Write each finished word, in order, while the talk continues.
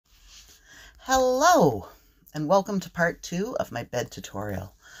Hello, and welcome to part 2 of my bed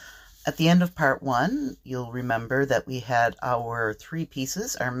tutorial. At the end of part 1, you'll remember that we had our 3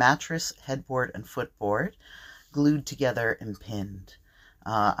 pieces, our mattress, headboard, and footboard, glued together and pinned.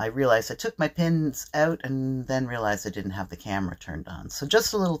 I realized I took my pins out and then realized I didn't have the camera turned on. So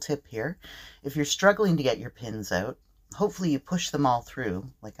just a little tip here. If you're struggling to get your pins out, hopefully you push them all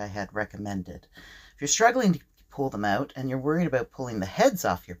through like I had recommended. If you're struggling to pull them out and you're worried about pulling the heads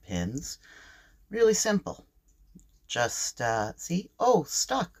off your pins, really simple. Just see, oh,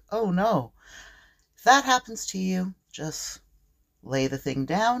 stuck, oh no. If that happens to you, just lay the thing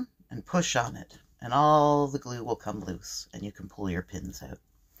down and push on it, and all the glue will come loose and you can pull your pins out.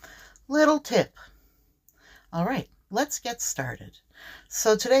 Little tip. All right, let's get started.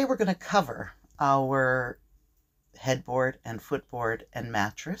 So today we're going to cover our headboard and footboard and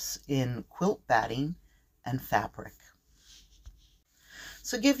mattress in quilt batting and fabric.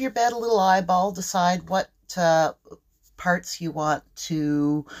 So give your bed a little eyeball, decide what parts you want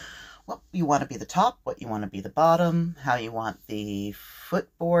to, what you want to be the top, what you want to be the bottom, how you want the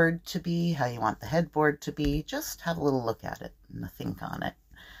footboard to be, how you want the headboard to be. Just have a little look at it and think on it,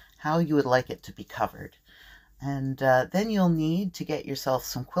 how you would like it to be covered. And then you'll need to get yourself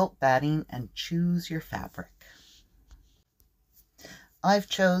some quilt batting and choose your fabric. I've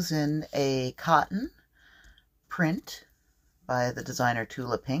chosen a cotton print by the designer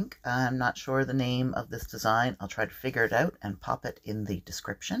Tula Pink. I'm not sure the name of this design. I'll try to figure it out and pop it in the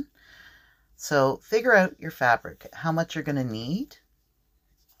description. So figure out your fabric, how much you're going to need,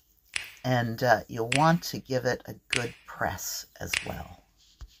 and you'll want to give it a good press as well.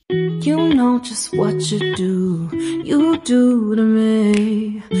 You know just what you do to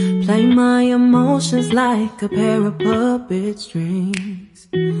me. Play my emotions like a pair of puppet strings.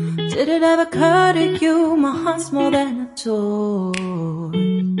 Did it ever occur to you my heart's more than a toy?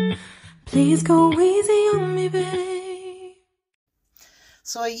 Please go easy on me, babe.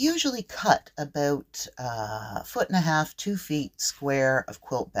 So I usually cut about 1.5 feet, 2 feet square of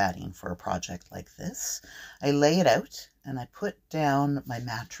quilt batting for a project like this. I lay it out and I put down my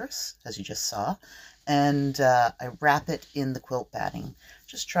mattress, as you just saw, and I wrap it in the quilt batting.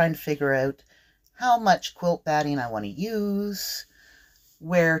 Just trying to figure out how much quilt batting I want to use,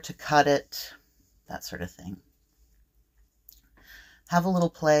 where to cut it, that sort of thing. Have a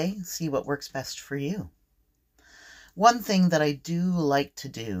little play, see what works best for you. One thing that I do like to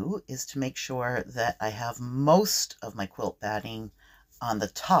do is to make sure that I have most of my quilt batting on the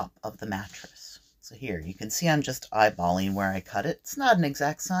top of the mattress. So here, you can see I'm just eyeballing where I cut it. It's not an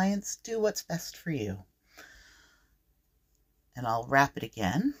exact science. Do what's best for you. And I'll wrap it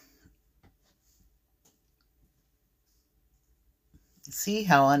again. See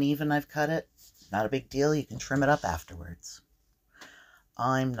how uneven I've cut it? Not a big deal. You can trim it up afterwards.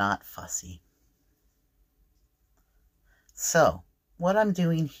 I'm not fussy. So what I'm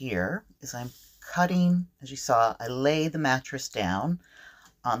doing here is I'm cutting, as you saw, I lay the mattress down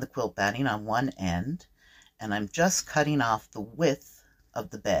on the quilt batting on one end, and I'm just cutting off the width of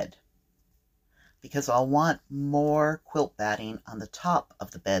the bed because I'll want more quilt batting on the top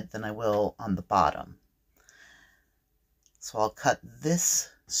of the bed than I will on the bottom. So I'll cut this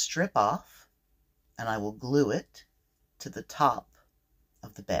strip off and I will glue it to the top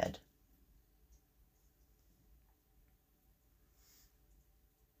of the bed.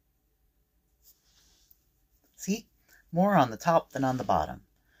 See, more on the top than on the bottom.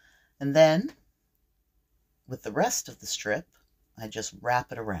 And then with the rest of the strip, I just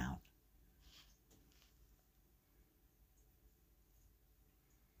wrap it around.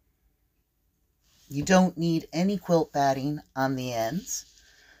 You don't need any quilt batting on the ends,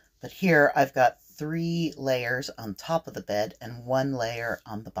 but here I've got 3 layers on top of the bed and 1 layer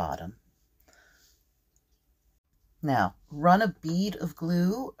on the bottom. Now, run a bead of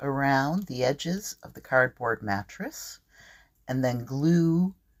glue around the edges of the cardboard mattress and then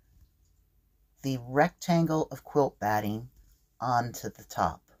glue the rectangle of quilt batting onto the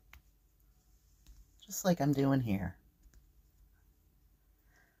top, just like I'm doing here.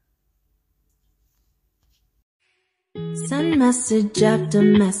 Send message after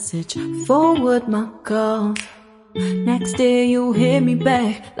message, forward my calls. Next day you hit me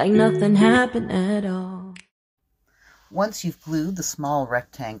back like nothing happened at all. Once you've glued the small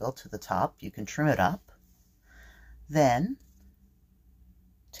rectangle to the top, you can trim it up. Then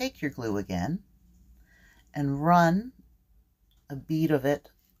take your glue again and run a bead of it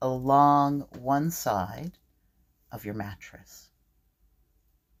along one side of your mattress.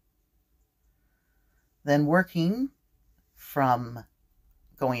 Then working from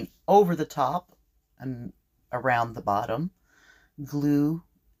going over the top and around the bottom, glue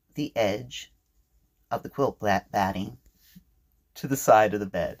the edge of the quilt batting to the side of the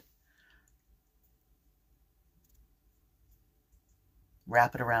bed.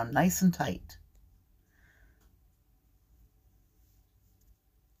 Wrap it around nice and tight.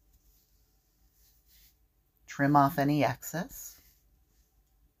 Trim off any excess.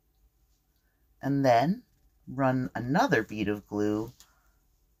 And then run another bead of glue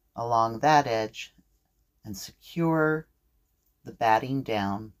along that edge and secure the batting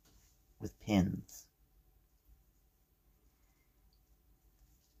down with pins.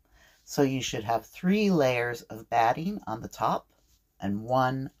 So you should have 3 layers of batting on the top and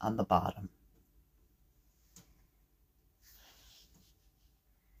 1 on the bottom.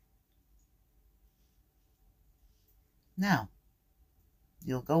 Now,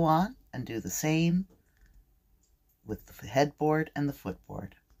 you'll go on and do the same with the headboard and the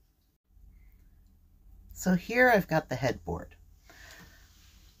footboard. So here I've got the headboard.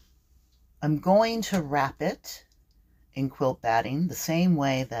 I'm going to wrap it in quilt batting the same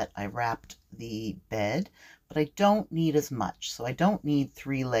way that I wrapped the bed, but I don't need as much, so I don't need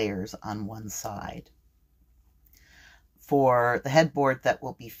 3 layers on one side. For the headboard that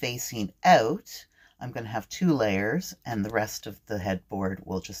will be facing out, I'm going to have 2 layers, and the rest of the headboard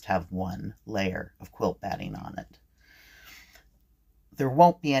will just have 1 layer of quilt batting on it. There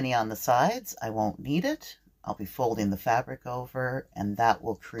won't be any on the sides. I won't need it. I'll be folding the fabric over, and that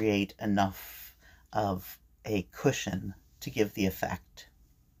will create enough of a cushion to give the effect.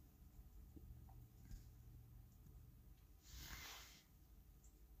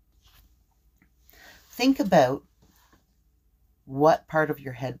 Think about what part of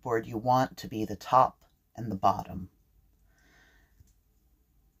your headboard you want to be the top and the bottom.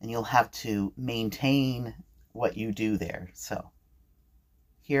 And you'll have to maintain what you do there. So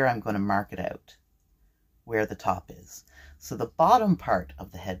here I'm going to mark it out where the top is. So the bottom part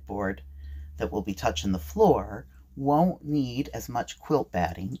of the headboard that will be touching the floor won't need as much quilt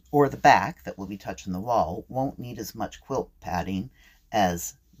batting, or the back that will be touching the wall won't need as much quilt padding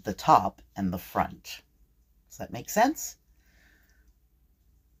as the top and the front. Does that make sense?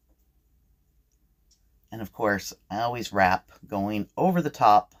 And of course, I always wrap going over the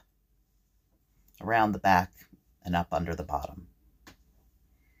top, around the back, and up under the bottom.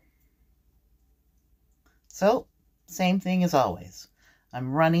 So, same thing as always.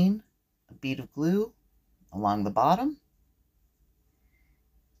 I'm running a bead of glue along the bottom,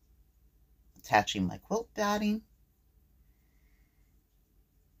 attaching my quilt batting,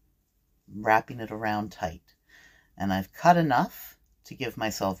 wrapping it around tight. And I've cut enough to give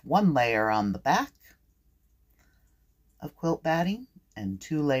myself 1 layer on the back of quilt batting and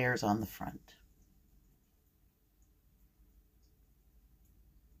 2 layers on the front.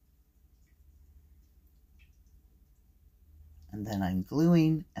 And then I'm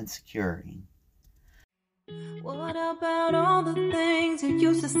gluing and securing. What about all the things you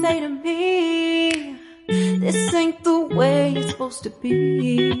used to say to me? This ain't the way it's supposed to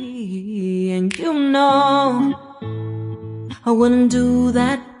be. And you know I wouldn't do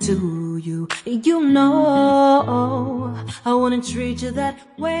that to you. You know I wouldn't treat you that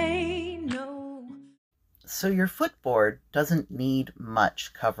way, no. So your footboard doesn't need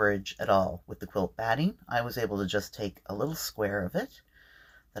much coverage at all with the quilt batting. I was able to just take a little square of it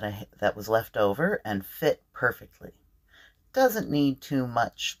that was left over and fit perfectly. Doesn't need too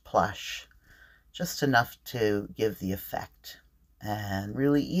much plush, just enough to give the effect. And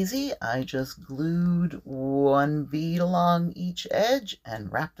really easy, I just glued 1 bead along each edge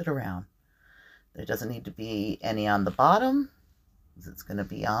and wrapped it around. There doesn't need to be any on the bottom, because it's going to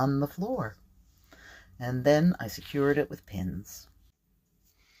be on the floor. And then I secured it with pins.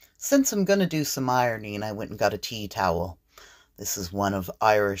 Since I'm going to do some ironing, I went and got a tea towel. This is one of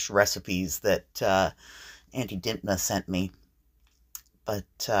Irish recipes that Auntie Dintna sent me.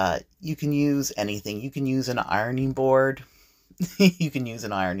 But you can use anything. You can use an ironing board. You can use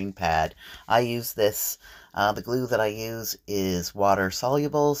an ironing pad. I use this. The glue that I use is water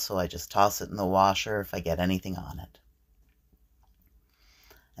soluble, so I just toss it in the washer if I get anything on it.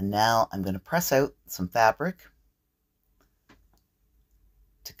 And now I'm going to press out some fabric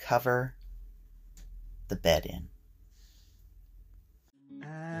to cover the bed in.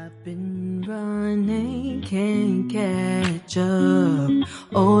 I've been running, can't catch up.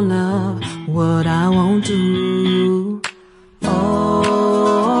 Oh love, what I won't do.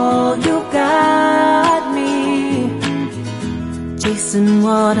 Oh, you got me chasing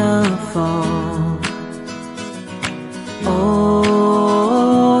waterfall.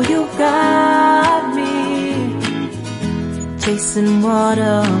 Oh, you got me chasing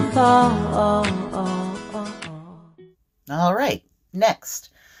waterfall. All right,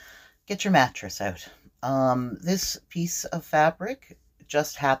 next, get your mattress out. This piece of fabric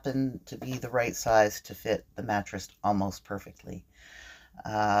just happened to be the right size to fit the mattress almost perfectly.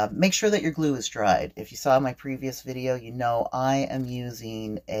 Make sure that your glue is dried. If you saw my previous video, you know I am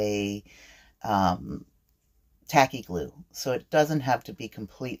using a tacky glue, so it doesn't have to be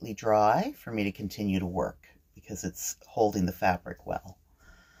completely dry for me to continue to work because it's holding the fabric well.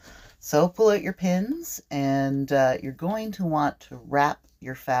 So pull out your pins, and you're going to want to wrap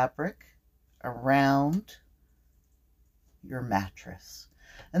your fabric around your mattress.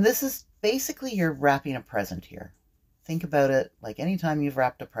 And this is basically you're wrapping a present here. Think about it like anytime you've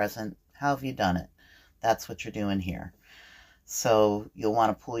wrapped a present, how have you done it? That's what you're doing here. So you'll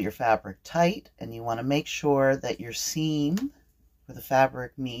want to pull your fabric tight, and you want to make sure that your seam where the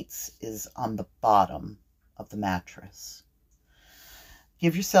fabric meets is on the bottom of the mattress.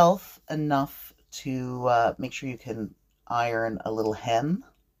 Give yourself enough to make sure you can iron a little hem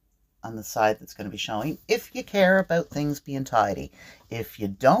on the side that's going to be showing, if you care about things being tidy. If you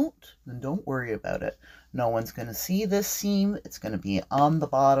don't, then don't worry about it. No one's going to see this seam. It's going to be on the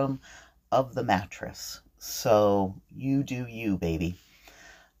bottom of the mattress. So you do you, baby.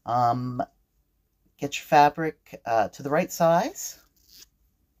 Get your fabric to the right size.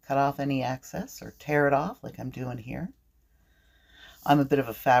 Cut off any excess or tear it off like I'm doing here. I'm a bit of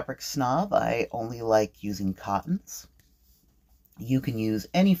a fabric snob. I only like using cottons. You can use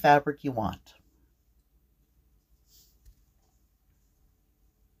any fabric you want.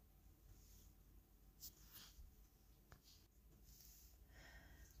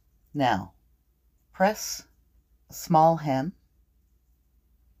 Now, press a small hem,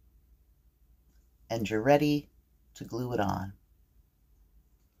 and you're ready to glue it on.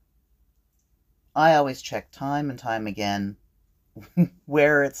 I always check time and time again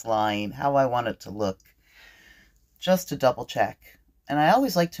where it's lying, how I want it to look, just to double check. And I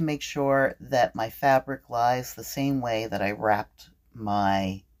always like to make sure that my fabric lies the same way that I wrapped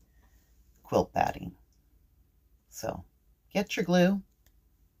my quilt batting. So get your glue.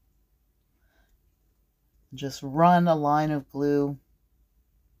 Just run a line of glue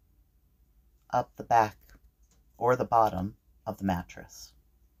up the back or the bottom of the mattress.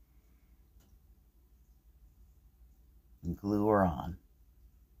 And glue her on.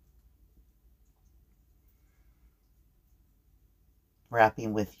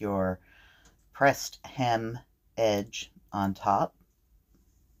 Wrapping with your pressed hem edge on top.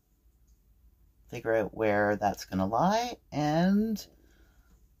 Figure out where that's going to lie, and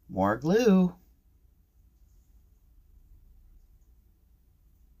more glue.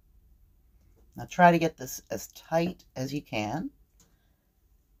 Now try to get this as tight as you can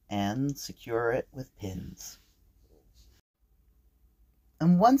and secure it with pins.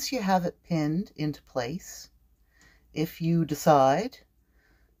 And once you have it pinned into place, if you decide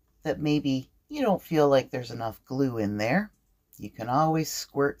that maybe you don't feel like there's enough glue in there, you can always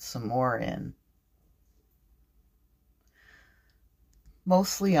squirt some more in.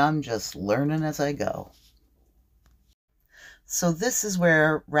 Mostly I'm just learning as I go. So this is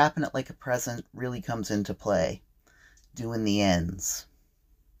where wrapping it like a present really comes into play, doing the ends.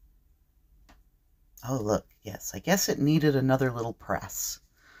 Oh, look, yes, I guess it needed another little press.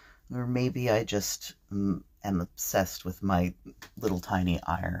 Or maybe I just am obsessed with my little tiny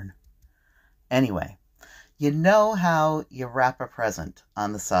iron. Anyway, you know how you wrap a present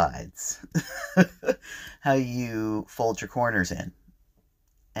on the sides. How you fold your corners in.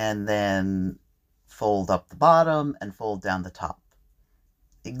 And then fold up the bottom and fold down the top.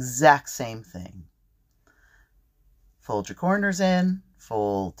 Exact same thing. Fold your corners in,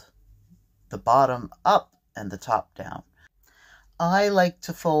 fold the bottom up and the top down. I like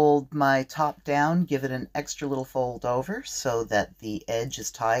to fold my top down, give it an extra little fold over so that the edge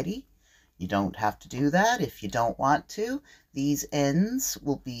is tidy. You don't have to do that if you don't want to. These ends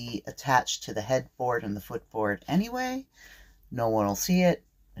will be attached to the headboard and the footboard anyway. No one will see it.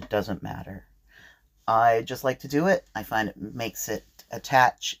 It doesn't matter. I just like to do it. I find it makes it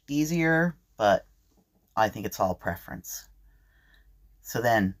attach easier, but I think it's all preference. So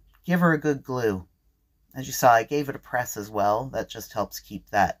then, give her a good glue. As you saw, I gave it a press as well. That just helps keep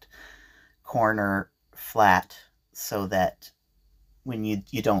that corner flat so that when you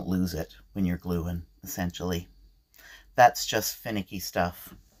don't lose it when you're gluing, essentially. That's just finicky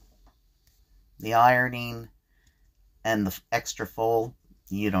stuff. The ironing and the extra fold,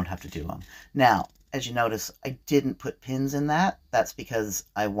 you don't have to do them. Now, as you notice, I didn't put pins in that. That's because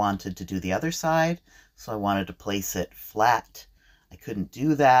I wanted to do the other side, so I wanted to place it flat. I couldn't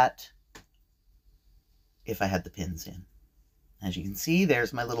do that if I had the pins in. As you can see,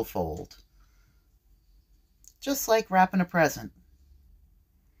 there's my little fold. Just like wrapping a present.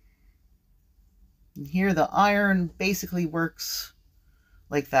 Here the iron basically works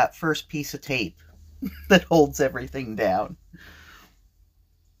like that first piece of tape that holds everything down.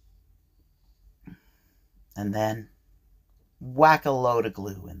 And then whack a load of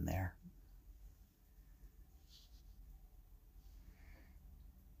glue in there.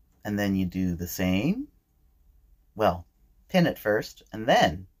 And then you do the same. Well, pin it first and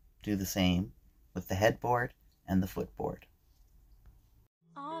then do the same with the headboard and the footboard.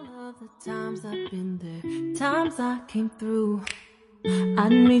 All of the times I've been there, times I came through, I'd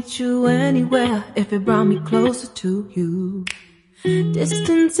meet you anywhere if it brought me closer to you.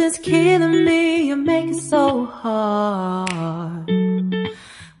 Distance is killing me, you make it so hard.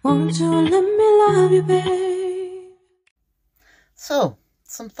 Won't you let me love you, babe? So,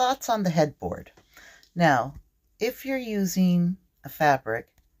 some thoughts on the headboard. Now, if you're using a fabric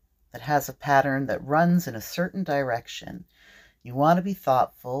that has a pattern that runs in a certain direction, you want to be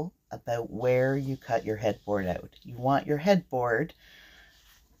thoughtful about where you cut your headboard out. You want your headboard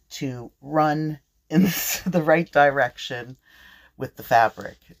to run in the right direction with the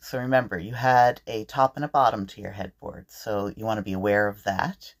fabric. So remember, you had a top and a bottom to your headboard, so you want to be aware of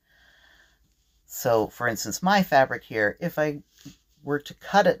that. So for instance, my fabric here, if I were to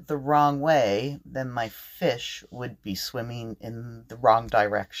cut it the wrong way, then my fish would be swimming in the wrong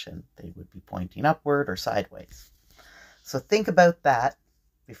direction. They would be pointing upward or sideways. So think about that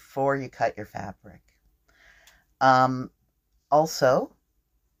before you cut your fabric. Also,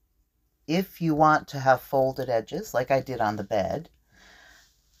 if you want to have folded edges, like I did on the bed,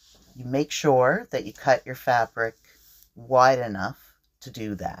 you make sure that you cut your fabric wide enough to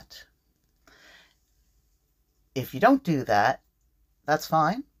do that. If you don't do that, that's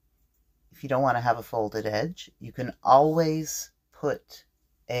fine. If you don't want to have a folded edge, you can always put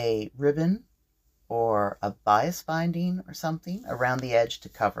a ribbon or a bias binding or something around the edge to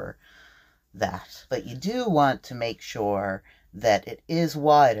cover that. But you do want to make sure that it is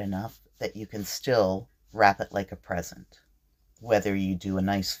wide enough that you can still wrap it like a present, whether you do a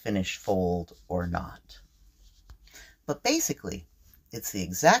nice finished fold or not. But basically, it's the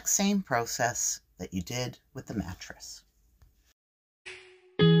exact same process that you did with the mattress.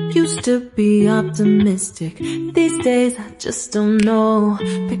 Used to be optimistic, these days I just don't know.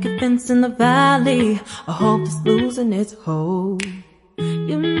 Pick a fence in the valley, I hope it's losing its hold.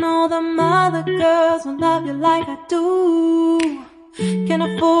 You know the mother girls won't love you like I do. Can't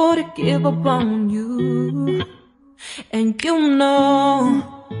afford to give up on you. And you know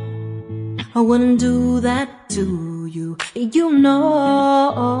I wouldn't do that to you. You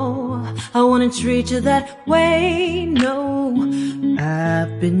know I wouldn't treat you that way, no.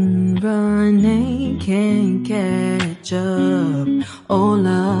 I've been running, can't catch up. Oh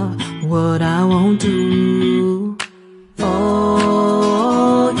love, what I won't do.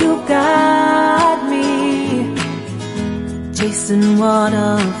 Oh, you got me chasing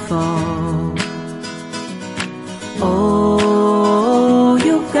waterfalls. Oh,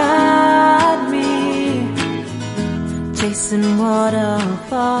 you got me chasing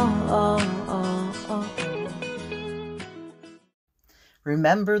waterfalls.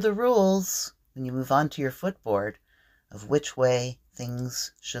 Remember the rules when you move on to your footboard of which way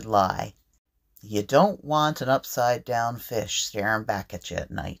things should lie. You don't want an upside down fish staring back at you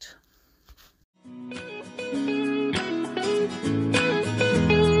at night.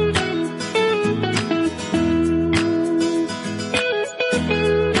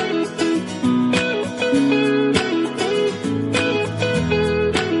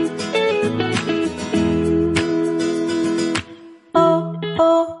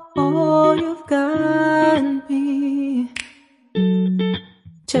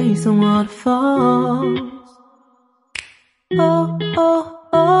 Chasing waterfalls. Oh, oh,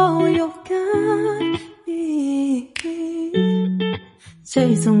 oh, you've got me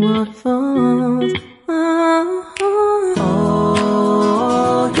chasing waterfalls. Oh, oh,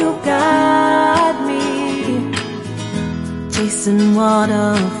 oh, you got me chasing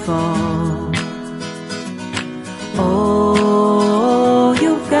waterfalls. Oh,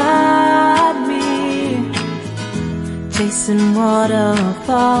 you got me chasing waterfalls.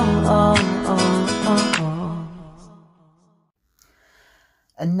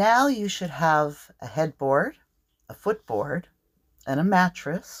 And now you should have a headboard, a footboard, and a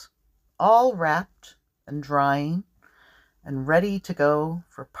mattress all wrapped and drying and ready to go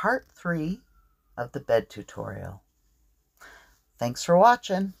for part 3 of the bed tutorial. Thanks for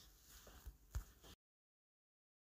watching.